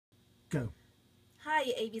Go.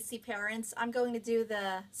 Hi, ABC parents. I'm going to do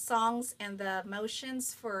the songs and the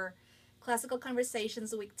motions for Classical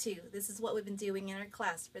Conversations Week 2. This is what we've been doing in our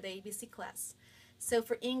class for the ABC class. So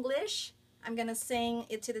for English, I'm going to sing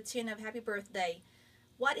it to the tune of Happy Birthday.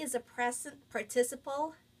 What is a present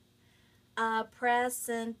participle? A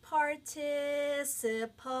present participle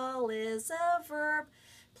is a verb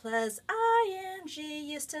plus ing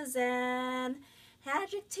used as an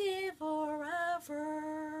adjective or a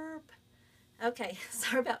verb. Okay,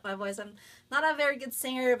 sorry about my voice. I'm not a very good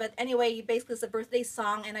singer, but anyway, basically it's a birthday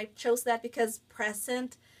song, and I chose that because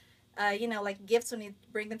present, like gifts when you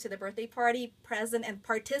bring them to the birthday party, present, and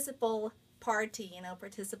participle, party,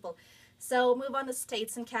 participle. So move on to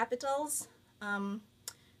states and capitals. We're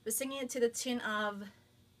singing it to the tune of,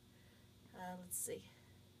 let's see,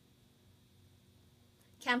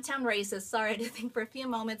 Camptown Races. Sorry, I didn't think for a few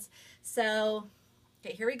moments. So,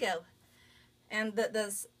 okay, here we go. And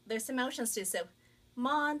there's some motions too. So,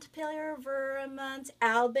 Montpelier, Vermont,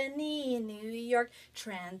 Albany, New York,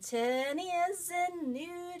 Trenton is in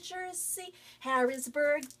New Jersey,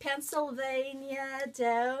 Harrisburg, Pennsylvania,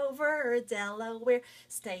 Dover, Delaware,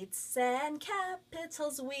 states and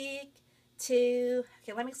capitals week 2.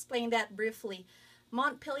 Okay, let me explain that briefly.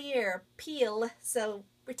 Montpelier, peel, so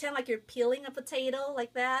pretend like you're peeling a potato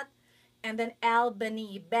like that, and then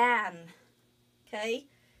Albany, ban, okay?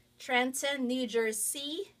 Trenton, New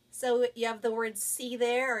Jersey, so you have the word C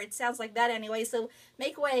there, or it sounds like that anyway, so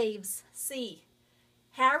make waves, C.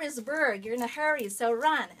 Harrisburg, you're in a hurry, so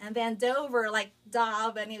run. And then Dover, like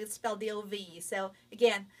Dove, and it's spelled D-O-V. So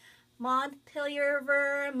again, Montpelier,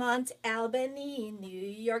 Vermont, Albany, New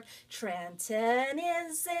York, Trenton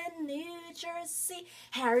is in New Jersey,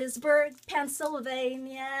 Harrisburg,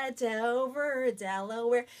 Pennsylvania, Dover,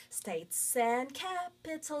 Delaware, states and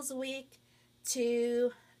capitals week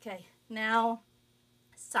 2. Okay, now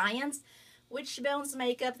science. Which bones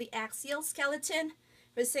make up the axial skeleton?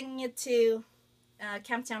 We're singing it to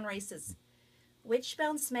Camptown Races. Which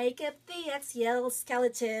bones make up the axial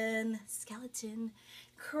skeleton? Skeleton.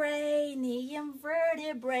 Cranium,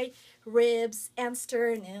 vertebrae, ribs, and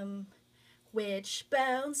sternum. Which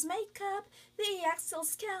bones make up the axial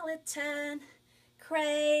skeleton?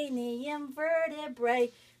 Cranium,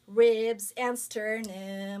 vertebrae, ribs, and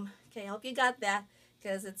sternum. Okay, I hope you got that,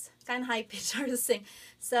 because it's kind of high-pitched, hard to sing.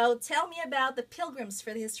 So tell me about the Pilgrims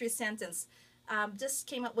for the history sentence. Just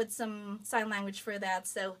came up with some sign language for that.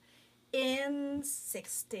 So in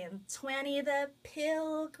 1620, the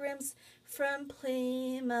Pilgrims from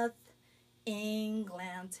Plymouth,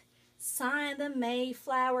 England, signed the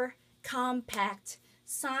Mayflower Compact.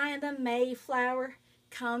 Signed the Mayflower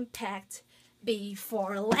Compact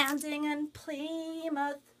before landing in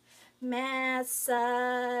Plymouth,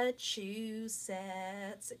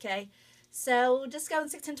 Massachusetts. Okay, so just go in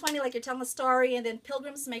 1620 like you're telling a story, and then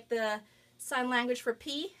Pilgrims make the sign language for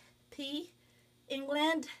P.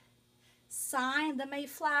 England, sign the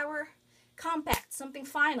Mayflower Compact, something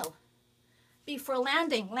final. Before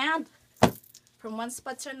landing, land from one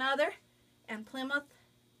spot to another, and Plymouth,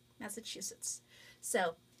 Massachusetts.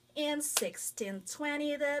 So in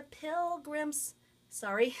 1620, the Pilgrims, in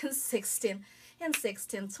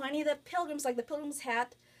 1620, the Pilgrims, like the Pilgrim's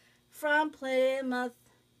hat, from Plymouth,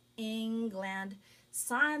 England,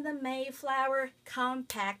 signed the Mayflower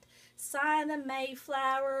Compact. Signed the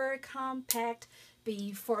Mayflower Compact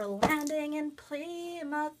before landing in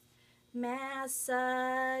Plymouth,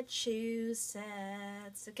 Massachusetts.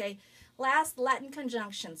 Okay, last Latin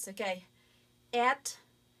conjunctions. Okay, at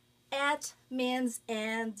means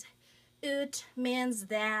and, ut means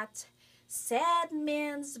that, sad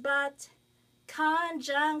means but,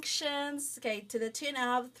 conjunctions, okay, to the tune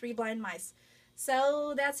of Three Blind Mice.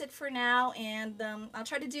 So that's it for now, and I'll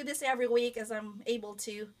try to do this every week as I'm able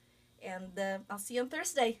to, and I'll see you on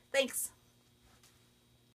Thursday. Thanks.